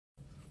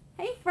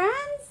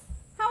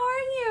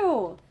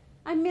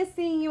miss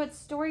seeing you at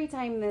story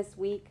time this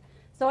week,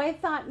 so I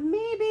thought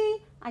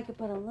maybe I could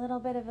put a little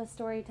bit of a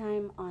story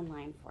time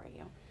online for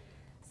you.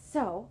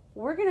 So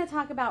we're going to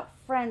talk about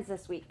friends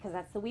this week because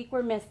that's the week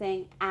we're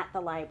missing at the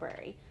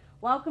library.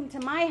 Welcome to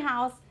my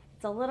house.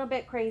 It's a little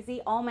bit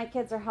crazy. All my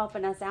kids are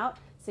helping us out,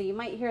 so you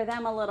might hear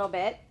them a little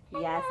bit.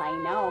 Yes, I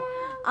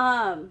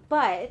know.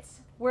 But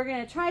we're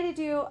going to try to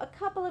do a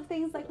couple of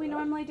things like we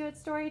normally do at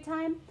story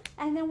time,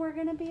 and then we're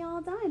going to be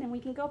all done and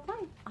we can go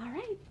play. All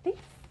right, thanks.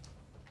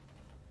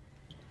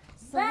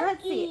 So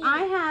let's see.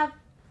 I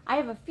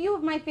have a few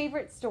of my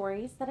favorite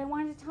stories that I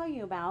wanted to tell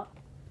you about.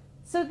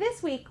 So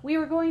this week we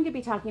were going to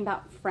be talking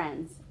about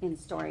friends in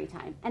story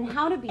time and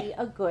how to be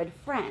a good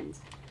friend.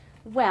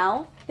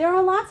 Well, there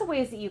are lots of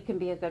ways that you can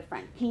be a good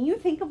friend. Can you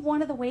think of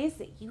one of the ways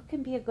that you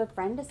can be a good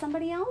friend to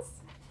somebody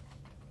else?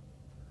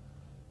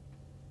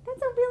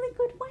 That's a really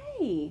good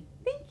way.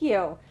 Thank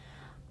you.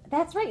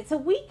 That's right. So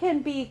we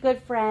can be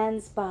good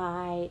friends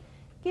by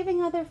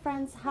giving other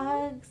friends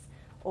hugs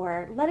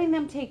or letting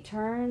them take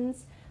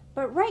turns.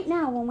 But right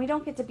now, when we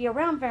don't get to be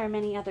around very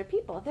many other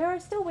people, there are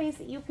still ways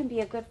that you can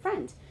be a good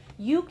friend.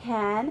 You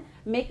can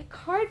make a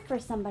card for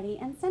somebody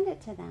and send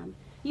it to them.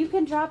 You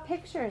can draw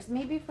pictures,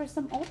 maybe for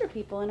some older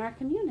people in our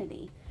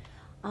community.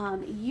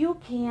 You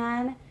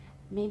can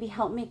maybe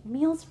help make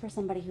meals for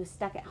somebody who's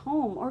stuck at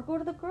home or go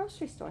to the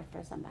grocery store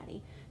for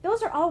somebody.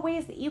 Those are all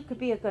ways that you could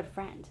be a good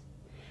friend.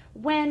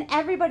 When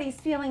everybody's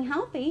feeling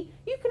healthy,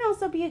 you can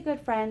also be a good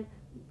friend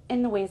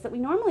in the ways that we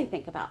normally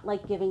think about,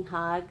 like giving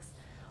hugs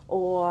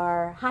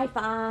or high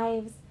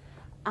fives.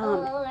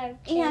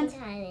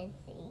 And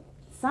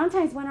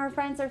sometimes when our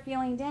friends are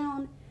feeling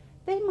down,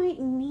 they might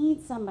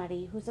need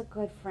somebody who's a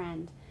good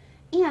friend.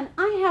 And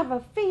I have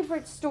a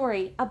favorite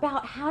story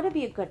about how to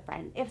be a good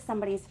friend if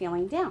somebody's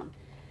feeling down.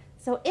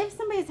 So if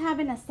somebody's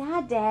having a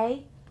sad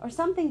day or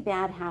something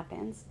bad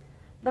happens,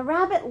 The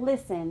Rabbit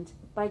Listened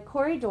by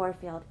Corey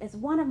Dorfield is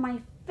one of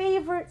my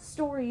favorite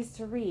stories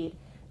to read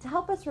to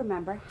help us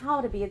remember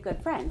how to be a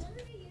good friend.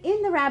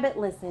 In The Rabbit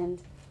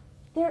Listened,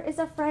 there is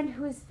a friend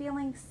who is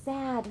feeling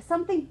sad.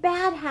 Something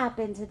bad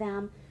happened to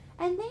them,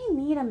 and they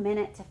need a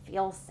minute to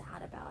feel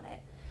sad about it.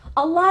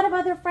 A lot of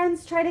other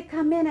friends try to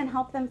come in and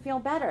help them feel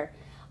better.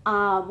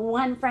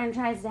 One friend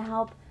tries to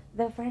help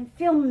the friend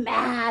feel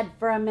mad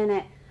for a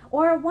minute,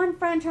 or one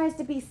friend tries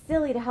to be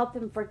silly to help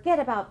them forget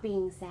about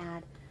being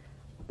sad.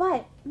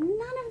 But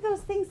none of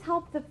those things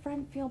help the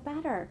friend feel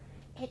better.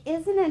 It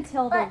isn't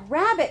until the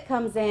rabbit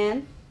comes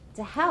in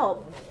to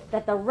help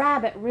that the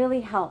rabbit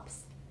really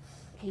helps.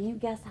 Can you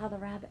guess how the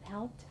rabbit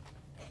helped?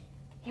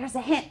 Here's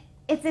a hint.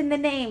 It's in the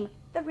name.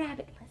 The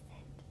rabbit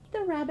listened.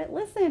 The rabbit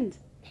listened.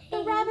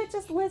 The rabbit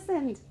just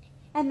listened.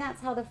 And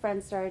that's how the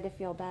friend started to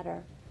feel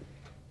better.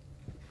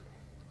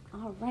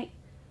 All right.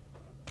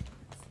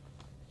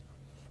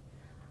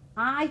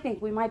 I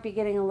think we might be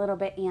getting a little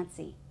bit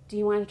antsy. Do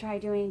you want to try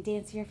doing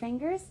Dance Your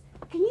Fingers?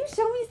 Can you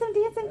show me some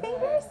dancing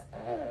fingers?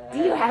 Do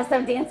you have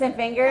some dancing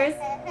fingers?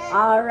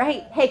 All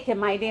right. Hey, can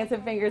my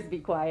dancing fingers be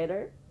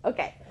quieter?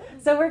 Okay.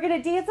 So we're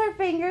going to dance our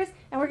fingers,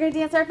 and we're going to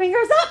dance our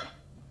fingers up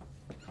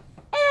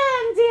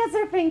and dance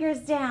our fingers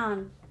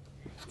down.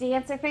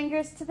 Dance our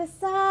fingers to the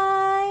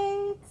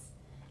sides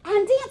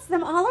and dance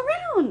them all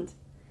around.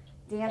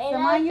 Dance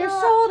them on your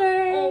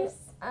shoulders.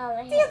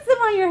 Dance them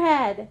on your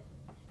head.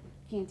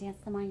 Can you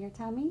dance them on your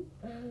tummy?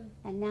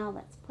 And now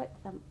let's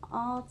put them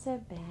all to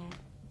bed.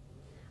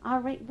 All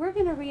right, we're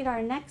going to read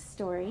our next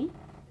story.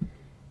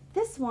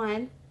 This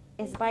one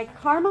is by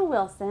Karma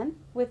Wilson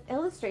with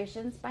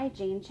illustrations by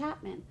Jane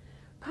Chapman.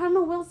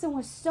 Karma Wilson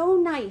was so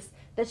nice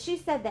that she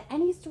said that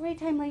any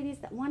Storytime ladies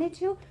that wanted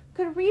to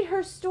could read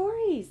her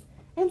stories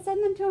and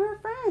send them to her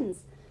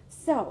friends.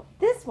 So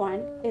this one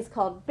is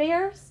called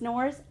Bear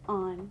Snores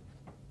On.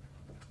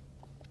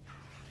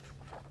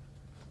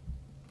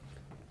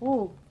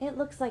 Oh, it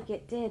looks like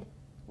it did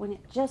when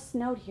it just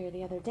snowed here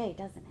the other day,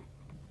 doesn't it?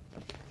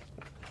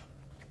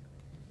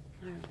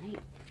 All right.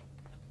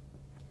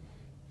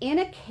 In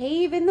a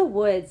cave in the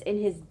woods,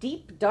 in his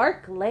deep,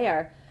 dark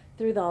lair,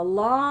 through the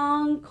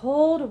long,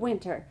 cold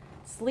winter,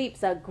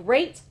 sleeps a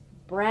great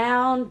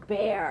brown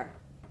bear.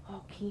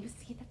 Oh, can you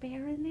see the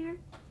bear in there?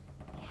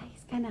 Yeah,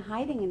 he's kind of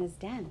hiding in his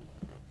den.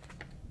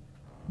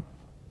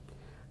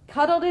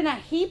 Cuddled in a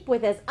heap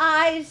with his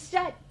eyes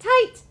shut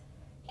tight,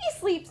 he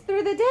sleeps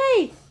through the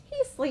day,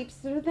 he sleeps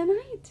through the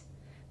night.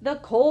 The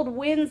cold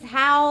winds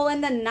howl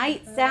and the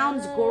night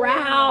sounds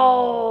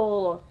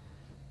growl.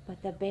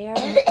 But the bear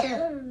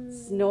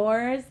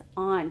snores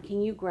on.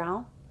 Can you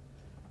growl?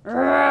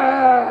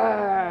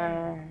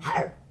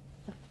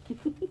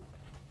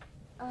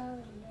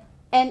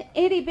 An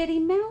itty-bitty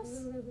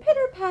mouse,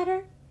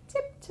 pitter-patter,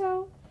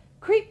 tiptoe,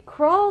 creep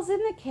crawls in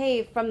the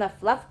cave from the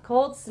fluff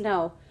cold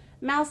snow.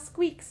 Mouse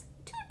squeaks,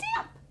 too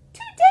damp,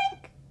 too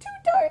dank, too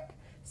dark.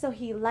 So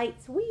he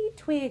lights wee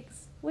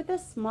twigs with a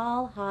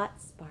small hot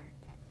spark.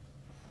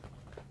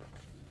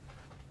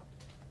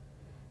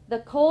 The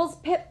coals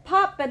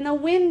pip-pop and the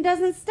wind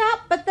doesn't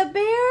stop, but the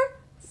bear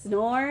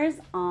snores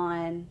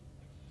on.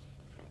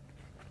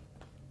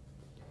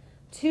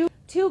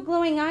 Two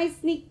glowing eyes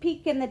sneak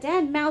peek in the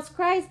den. Mouse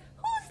cries,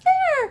 "Who's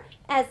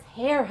as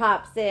Hare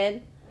hops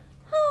in.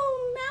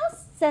 "Oh,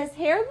 Mouse," says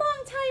Hare,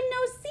 "long time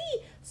no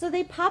see." So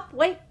they pop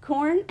white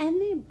corn and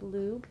they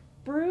brew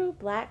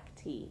black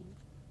tea.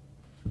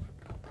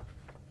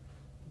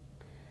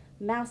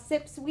 Mouse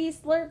sips wee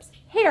slurps,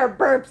 Hare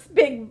burps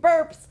big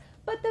burps,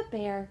 but the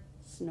bear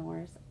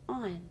snores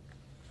on.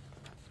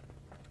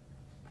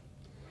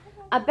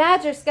 A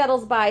badger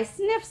scuttles by,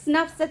 sniff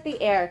snuffs at the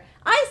air.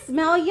 "I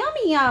smell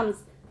yummy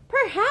yums.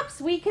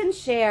 Perhaps we can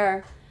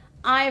share."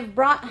 "I've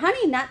brought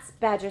honey nuts,"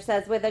 Badger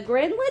says with a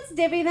grin. "Let's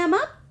divvy them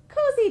up,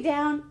 cozy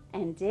down,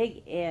 and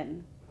dig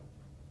in."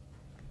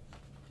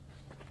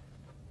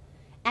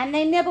 And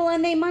they nibble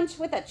and they munch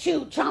with a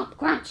chew, chomp,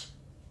 crunch.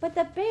 But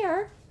the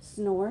bear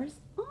snores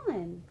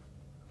on.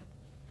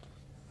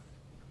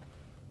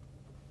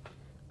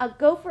 A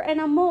gopher and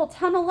a mole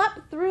tunnel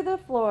up through the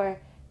floor.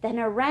 Then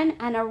a wren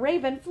and a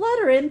raven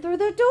flutter in through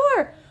the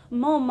door.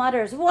 Mole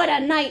mutters, "What a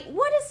night,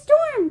 what a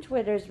storm,"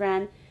 twitters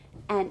wren.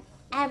 And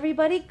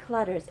everybody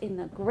clutters in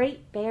the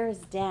great bear's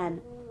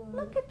den.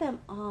 Look at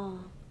them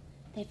all.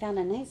 They found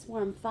a nice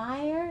warm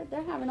fire.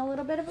 They're having a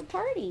little bit of a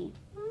party.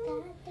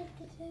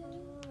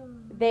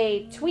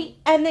 They tweet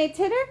and they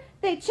titter,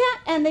 they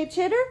chat and they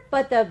chitter,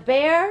 but the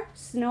bear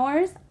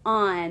snores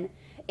on.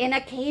 In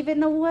a cave in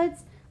the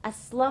woods, a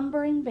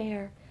slumbering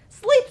bear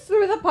sleeps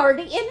through the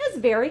party in his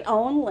very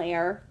own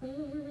lair.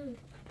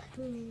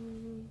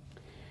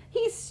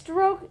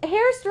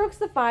 Hare strokes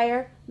the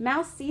fire,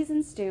 Mouse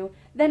seasons stew,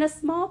 then a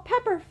small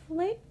pepper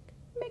flake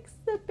makes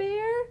the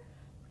bear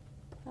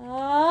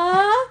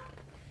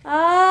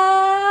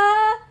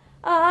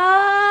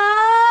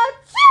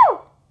chew!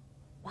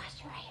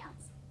 Wash your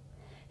hands.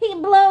 He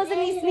blows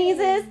and he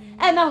sneezes,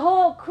 and the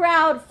whole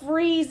crowd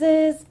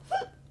freezes.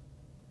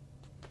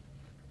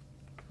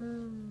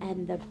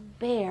 And the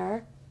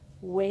bear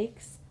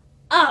wakes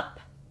up.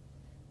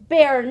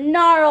 Bear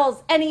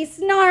gnarls and he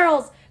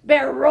snarls.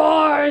 Bear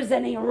roars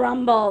and he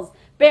rumbles.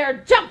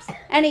 Bear jumps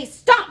and he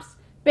stomps.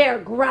 Bear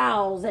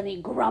growls and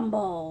he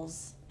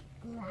grumbles.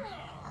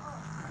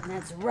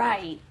 That's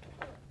right.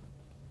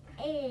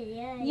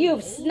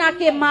 You've snuck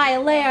in my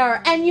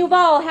lair and you've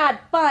all had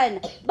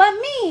fun. But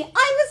me,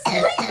 I was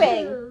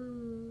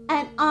sleeping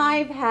and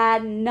I've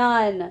had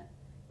none.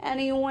 And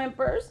he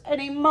whimpers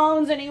and he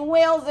moans and he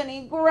wails and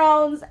he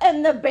groans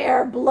and the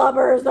bear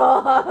blubbers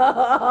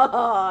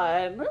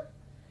on.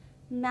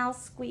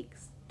 Mouse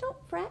squeaks, "Don't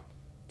fret,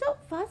 don't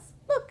fuss,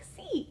 look,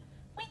 see,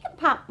 we can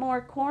pop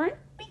more corn,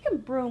 we can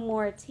brew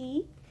more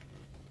tea."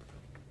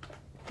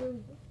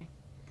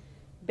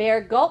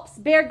 Bear gulps,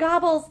 bear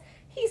gobbles,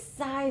 he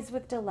sighs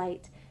with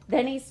delight.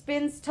 Then he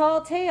spins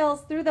tall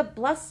tales through the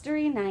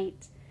blustery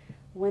night.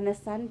 When the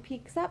sun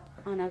peeks up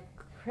on a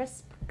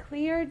crisp,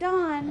 clear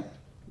dawn,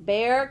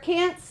 Bear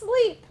can't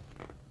sleep,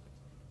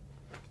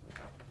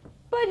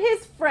 but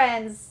his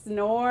friends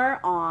snore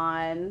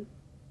on.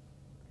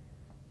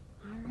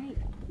 All right,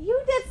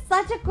 you did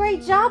such a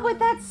great job with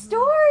that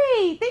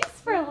story. Thanks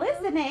for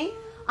listening.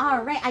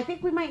 All right, I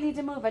think we might need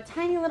to move a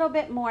tiny little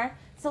bit more.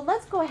 So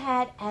let's go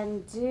ahead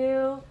and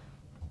do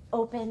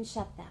open,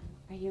 shut them.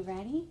 Are you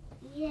ready?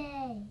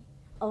 Yay.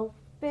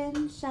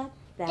 Open, shut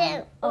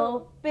them.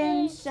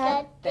 Open,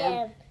 shut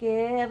them.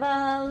 Give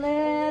a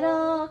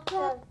little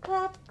clap,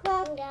 clap,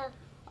 clap.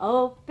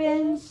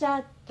 Open,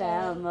 shut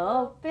them.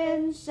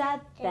 Open,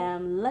 shut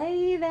them.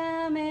 Lay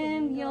them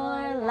in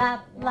your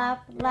lap,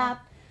 lap,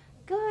 lap.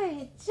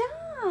 Good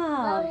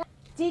job.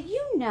 Did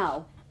you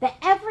know that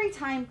every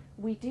time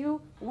we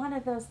do one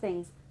of those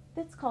things,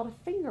 that's called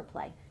a finger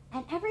play,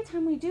 and every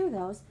time we do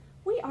those,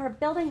 we are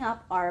building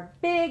up our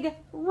big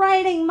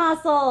writing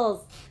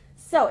muscles.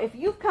 So if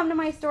you've come to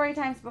my story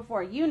times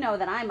before, you know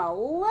that I'm a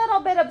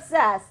little bit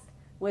obsessed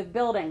with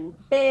building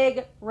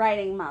big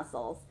writing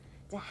muscles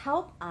to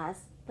help us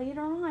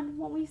later on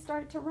when we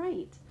start to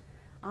write.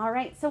 All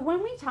right, so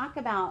when we talk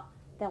about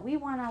that we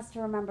want us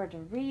to remember to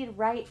read,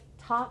 write,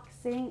 talk,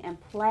 sing, and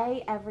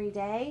play every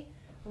day,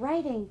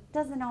 writing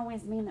doesn't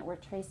always mean that we're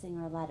tracing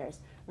our letters.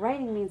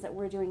 Writing means that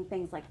we're doing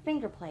things like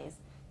finger plays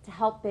to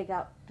help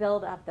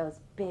build up those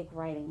big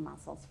writing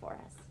muscles for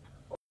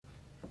us.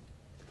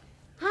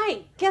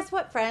 Hi, guess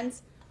what,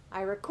 friends?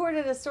 I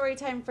recorded a story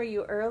time for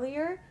you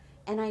earlier,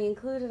 and I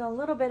included a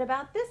little bit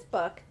about this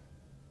book,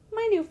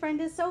 My New Friend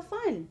Is So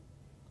Fun.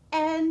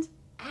 And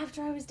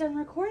after I was done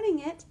recording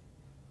it,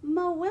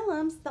 Mo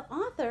Willems, the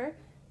author,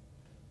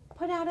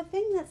 put out a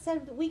thing that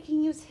said that we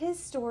can use his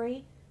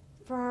story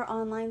for our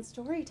online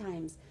story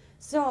times.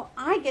 So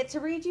I get to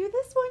read you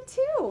this one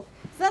too.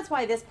 So that's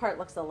why this part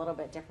looks a little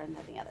bit different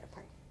than the other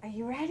part. Are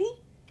you ready?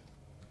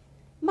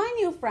 My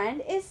New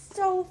Friend Is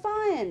So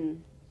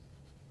Fun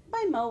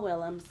by Mo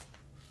Willems.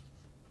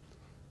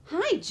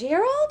 Hi,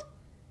 Gerald.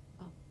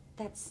 Oh,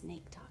 that's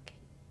Snake talking.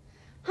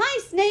 Hi,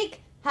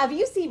 Snake. Have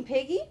you seen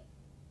Piggy?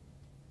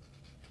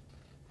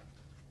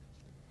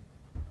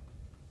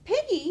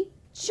 Piggy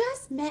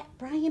just met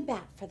Brian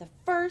Bat for the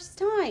first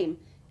time,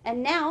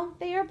 and now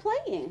they are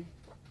playing.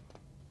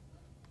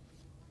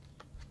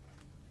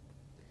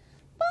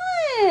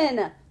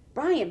 Fun!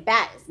 Brian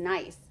Bat is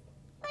nice.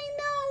 I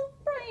know,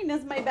 Brian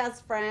is my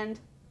best friend.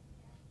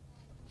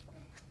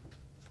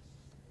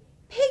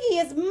 Piggy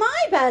is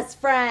my best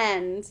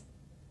friend.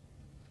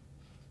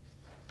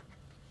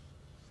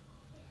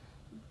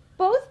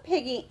 Both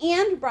Piggy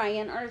and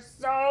Brian are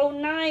so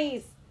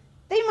nice.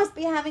 They must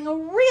be having a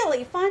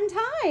really fun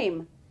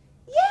time.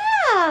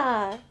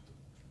 Yeah.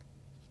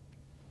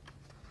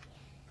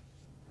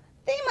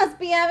 They must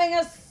be having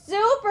a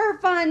super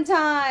fun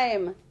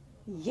time.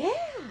 Yeah.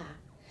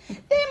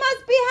 They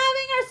must be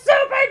having a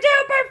super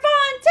duper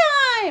fun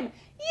time.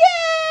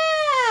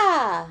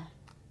 Yeah.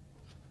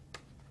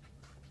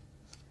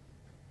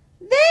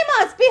 They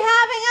must be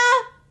having a...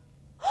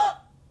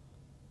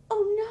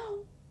 Oh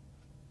no.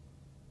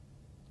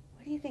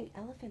 What do you think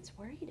Elephant's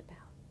worried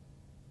about?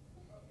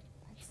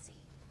 Let's see.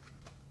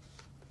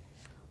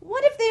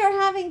 What if they are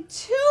having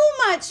too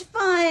much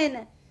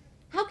fun?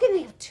 How can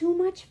they have too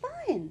much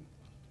fun?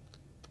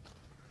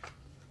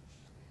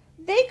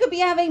 They could be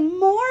having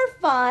more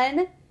fun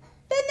than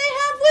they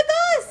have with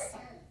us.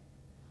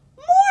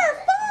 More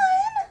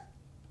fun.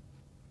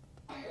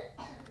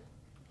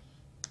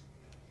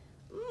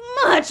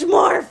 Much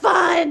more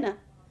fun.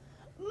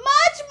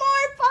 Much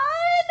more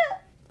fun.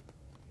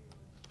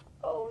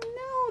 Oh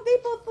no, they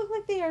both look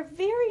like they are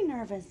very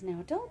nervous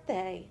now, don't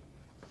they?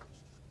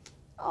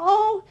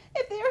 Oh,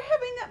 if they are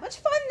having that much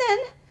fun, then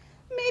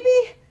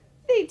maybe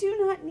they do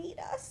not need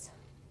us.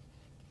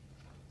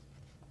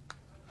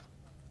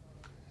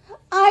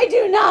 I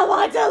do not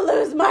want to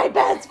lose my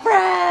best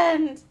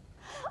friend.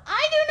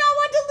 I do not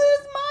want to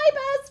lose my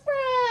best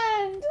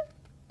friend.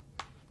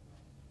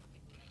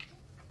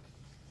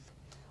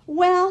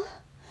 Well,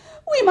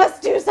 we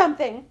must do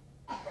something.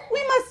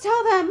 We must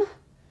tell them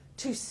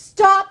to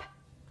stop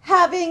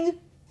having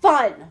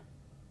fun.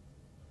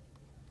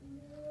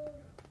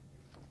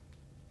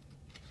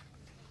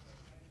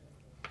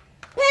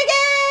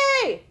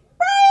 Piggy!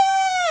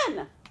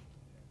 Brian!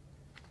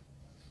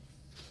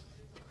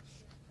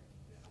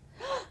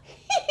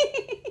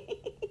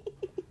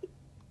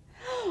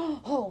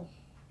 Oh,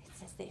 it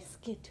says they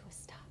skid to a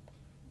stop.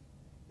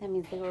 That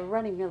means they were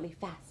running really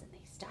fast and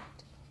they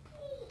stopped.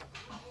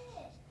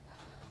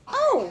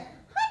 Oh,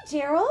 hi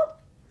Gerald.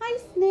 Hi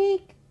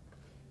Snake.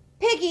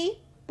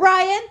 Piggy,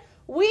 Brian,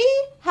 we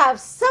have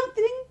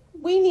something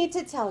we need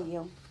to tell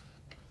you.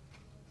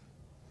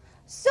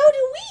 So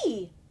do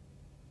we.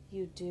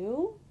 You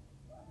do?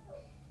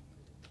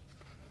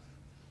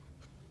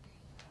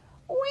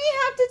 We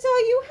have to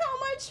tell you how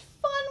much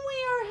fun we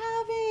are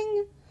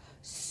having.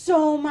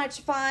 So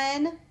much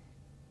fun.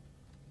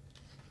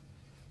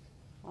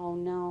 Oh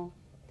no,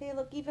 they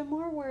look even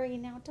more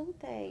worried now, don't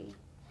they?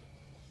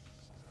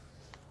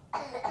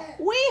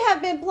 We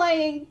have been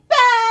playing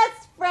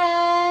best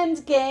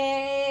friend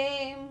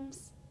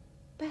games.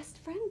 Best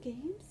friend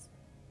games?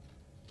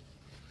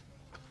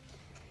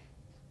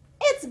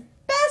 It's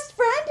best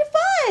friend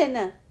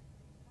fun.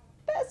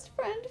 Best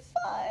friend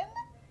fun.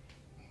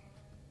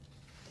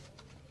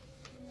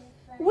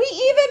 We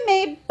even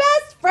made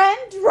best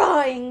friend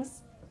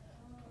drawings.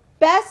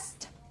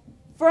 Best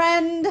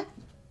friend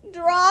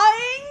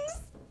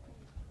drawings?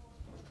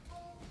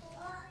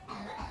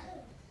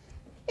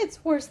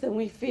 It's worse than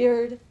we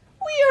feared.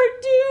 We are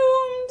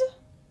doomed.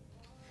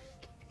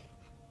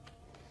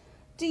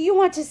 Do you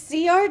want to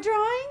see our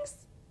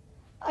drawings?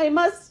 I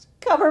must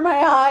cover my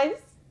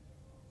eyes.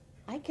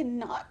 I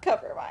cannot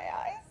cover my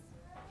eyes.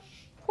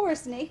 Poor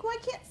Snake. Why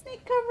can't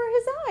Snake cover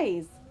his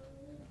eyes?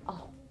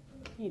 Oh,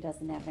 he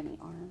doesn't have any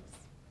arms.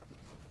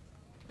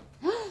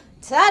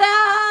 Ta-da!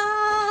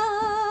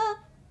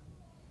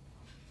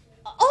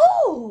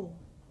 Oh!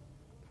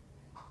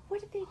 What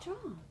did they draw?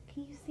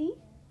 Can you see?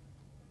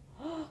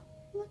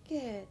 Look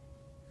at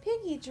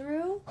Piggy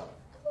drew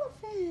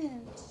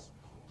elephant.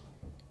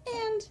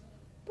 And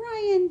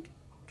Brian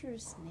drew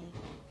snake.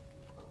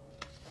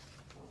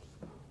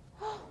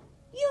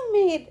 You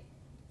made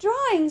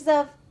drawings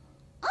of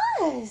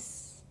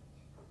us.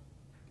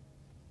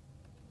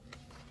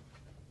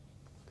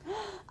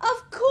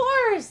 Of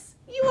course,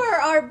 you are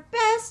our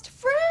best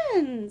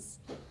friends.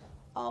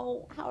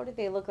 Oh, how do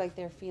they look like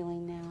they're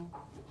feeling now?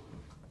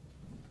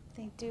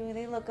 They do.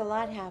 They look a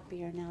lot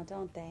happier now,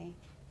 don't they?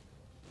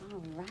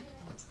 All right,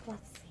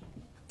 let's see.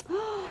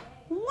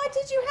 What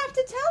did you have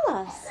to tell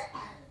us?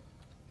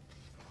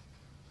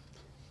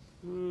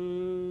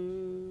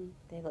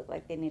 They look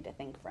like they need to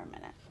think for a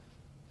minute.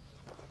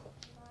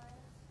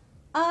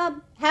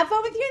 Have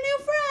fun with your new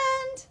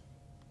friend.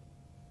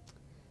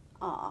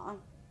 Aw.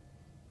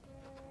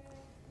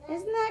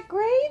 Isn't that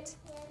great?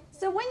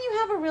 So when you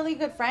have a really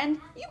good friend,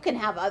 you can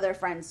have other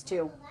friends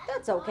too.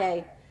 That's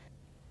okay.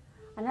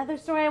 Another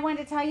story I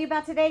wanted to tell you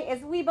about today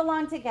is We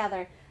Belong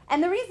Together.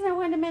 And the reason I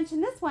wanted to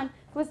mention this one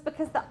was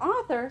because the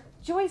author,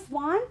 Joyce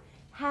Wan,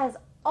 has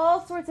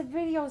all sorts of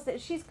videos that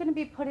she's going to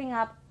be putting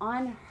up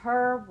on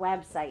her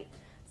website.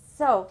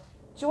 So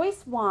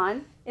Joyce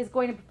Wan is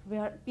going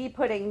to be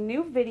putting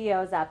new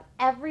videos up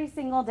every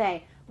single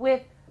day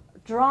with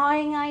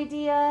drawing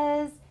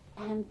ideas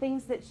and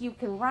things that you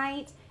can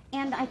write.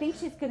 And I think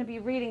she's going to be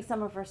reading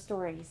some of her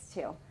stories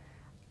too.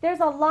 There's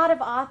a lot of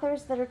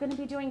authors that are going to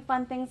be doing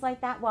fun things like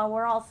that while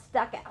we're all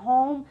stuck at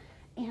home.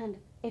 And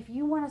If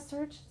you want to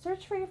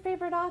search for your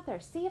favorite author.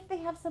 See if they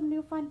have some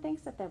new fun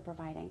things that they're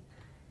providing.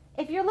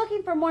 If you're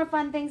looking for more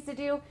fun things to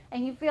do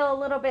and you feel a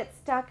little bit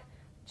stuck,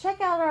 check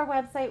out our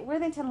website,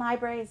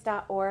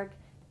 worthingtonlibraries.org.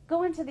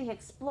 Go into the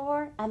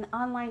Explore and the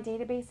online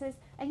databases,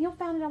 and you'll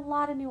find a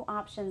lot of new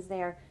options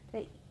there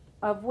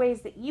of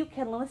ways that you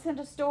can listen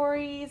to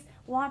stories,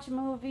 watch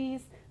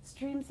movies,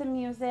 stream some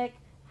music,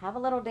 have a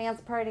little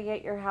dance party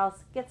at your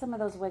house, get some of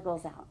those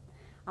wiggles out.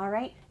 All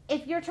right?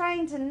 If you're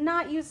trying to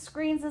not use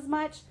screens as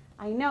much,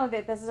 I know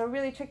that this is a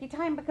really tricky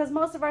time because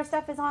most of our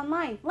stuff is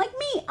online. Like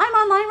me, I'm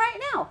online right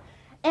now.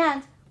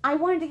 And I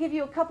wanted to give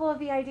you a couple of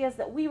the ideas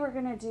that we were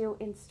going to do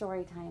in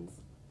story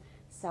times.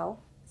 So,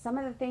 some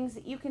of the things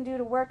that you can do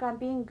to work on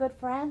being good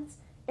friends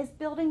is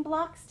building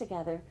blocks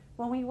together.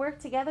 When we work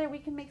together, we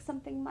can make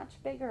something much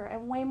bigger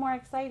and way more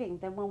exciting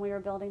than when we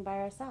were building by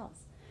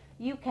ourselves.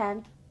 You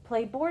can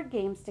play board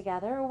games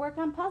together or work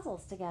on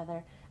puzzles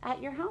together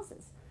at your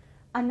houses.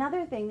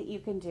 Another thing that you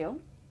can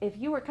do, if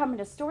you were coming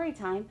to story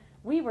time,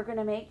 we were going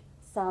to make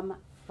some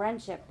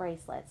friendship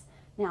bracelets.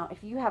 Now,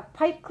 if you have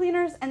pipe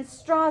cleaners and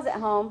straws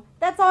at home,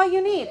 that's all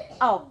you need.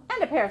 Oh,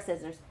 and a pair of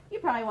scissors. You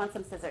probably want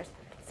some scissors.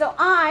 So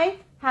I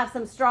have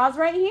some straws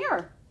right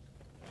here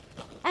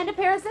and a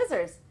pair of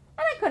scissors.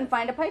 And I couldn't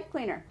find a pipe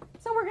cleaner.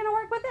 So we're going to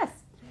work with this.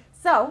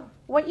 So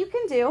what you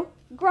can do,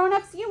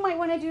 grown-ups, you might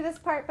want to do this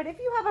part, but if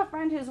you have a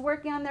friend who's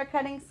working on their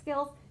cutting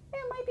skills, it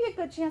might be a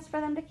good chance for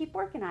them to keep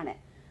working on it.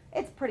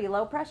 It's pretty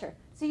low pressure.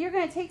 So you're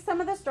going to take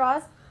some of the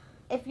straws.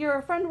 If you're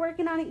a friend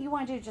working on it, you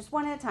want to do just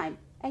one at a time.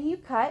 And you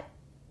cut.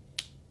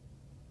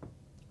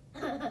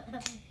 You're going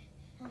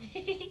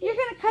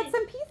to cut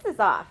some pieces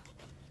off.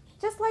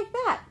 Just like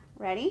that.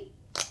 Ready?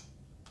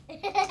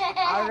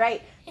 All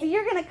right. So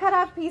you're going to cut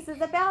off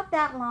pieces about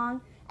that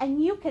long,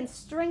 and you can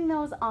string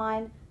those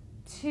on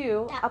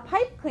to a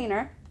pipe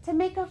cleaner to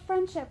make a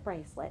friendship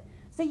bracelet.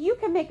 So you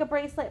can make a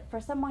bracelet for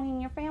someone in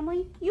your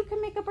family. You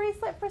can make a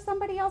bracelet for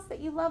somebody else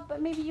that you love,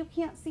 but maybe you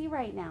can't see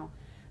right now.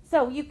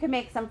 So you can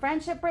make some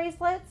friendship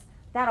bracelets.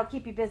 That'll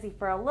keep you busy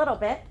for a little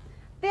bit.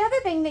 The other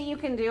thing that you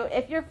can do,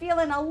 if you're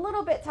feeling a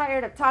little bit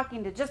tired of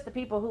talking to just the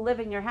people who live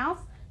in your house,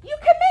 you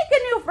can make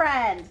a new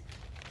friend.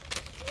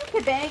 You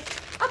could make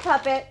a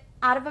puppet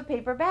out of a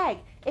paper bag.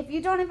 If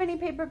you don't have any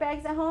paper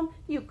bags at home,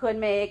 you could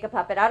make a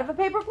puppet out of a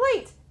paper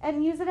plate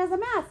and use it as a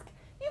mask.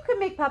 You can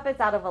make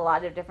puppets out of a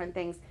lot of different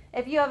things.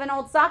 If you have an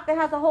old sock that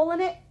has a hole in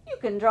it, you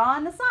can draw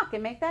on the sock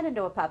and make that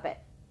into a puppet.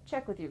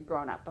 Check with your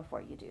grown-up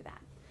before you do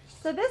that.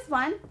 So this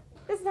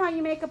is how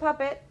you make a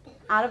puppet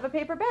out of a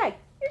paper bag.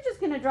 You're just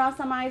going to draw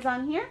some eyes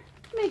on here,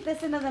 make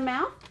this into the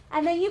mouth,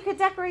 and then you could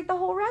decorate the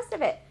whole rest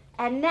of it.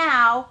 And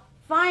now,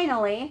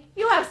 finally,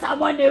 you have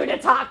someone new to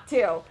talk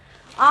to.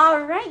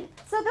 All right,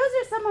 so those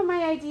are some of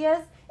my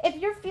ideas. If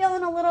you're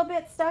feeling a little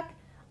bit stuck,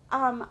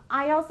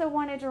 I also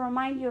wanted to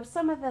remind you of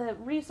some of the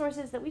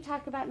resources that we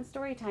talk about in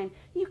Storytime.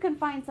 You can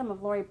find some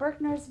of Lori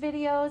Berkner's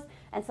videos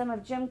and some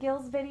of Jim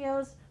Gill's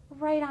videos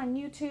right on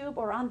YouTube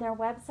or on their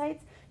websites.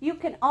 You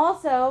can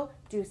also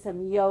do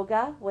some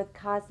yoga with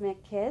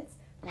Cosmic Kids.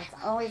 That's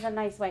always a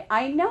nice way.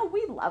 I know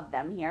we love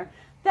them here.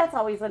 That's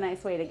always a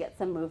nice way to get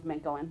some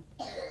movement going.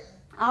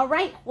 All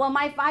right, well,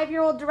 my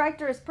 5-year-old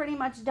director is pretty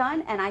much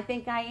done, and I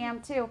think I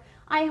am too.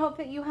 I hope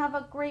that you have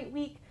a great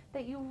week,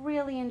 that you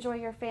really enjoy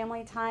your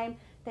family time,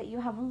 that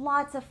you have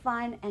lots of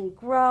fun and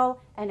grow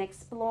and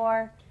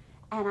explore,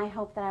 and I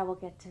hope that I will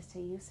get to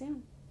see you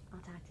soon. I'll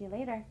talk to you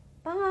later.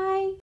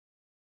 Bye.